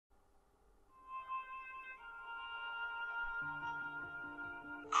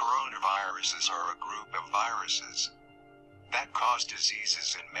Coronaviruses are a group of viruses that cause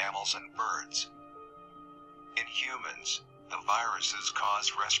diseases in mammals and birds. In humans, the viruses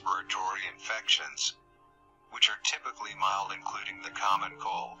cause respiratory infections, which are typically mild, including the common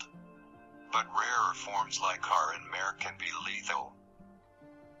cold. But rarer forms like R and MER can be lethal.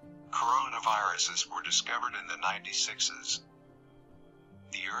 Coronaviruses were discovered in the 1996s.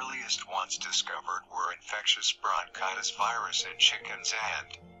 The earliest ones discovered were infectious bronchitis virus in chickens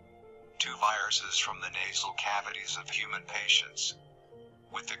and two viruses from the nasal cavities of human patients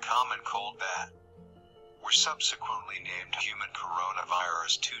with the common cold that were subsequently named human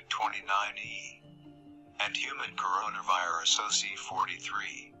coronavirus 229E and human coronavirus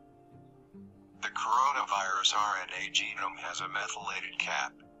OC43. The coronavirus RNA genome has a methylated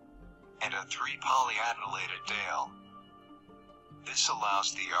cap and a 3-polyadenylated tail. This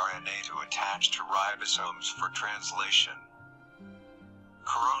allows the RNA to attach to ribosomes for translation.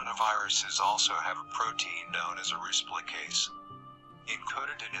 Coronaviruses also have a protein known as a replicase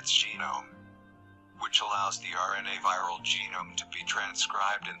encoded in its genome, which allows the RNA viral genome to be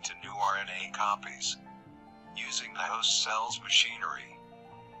transcribed into new RNA copies using the host cell's machinery.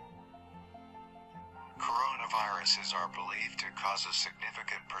 Coronaviruses are believed to cause a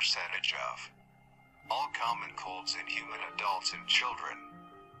significant percentage of all common colds in human adults and children.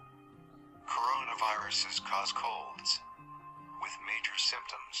 Coronaviruses cause colds with major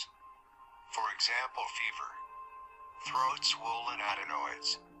symptoms. For example, fever, throat swollen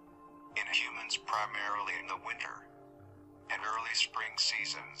adenoids. In humans primarily in the winter and early spring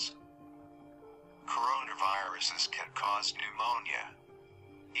seasons. Coronaviruses can cause pneumonia,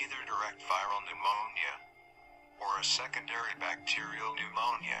 either direct viral pneumonia or a secondary bacterial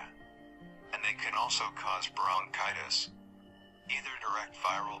pneumonia, and they can also cause bronchitis, either direct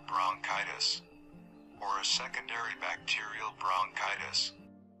viral bronchitis or a secondary bacterial bronchitis.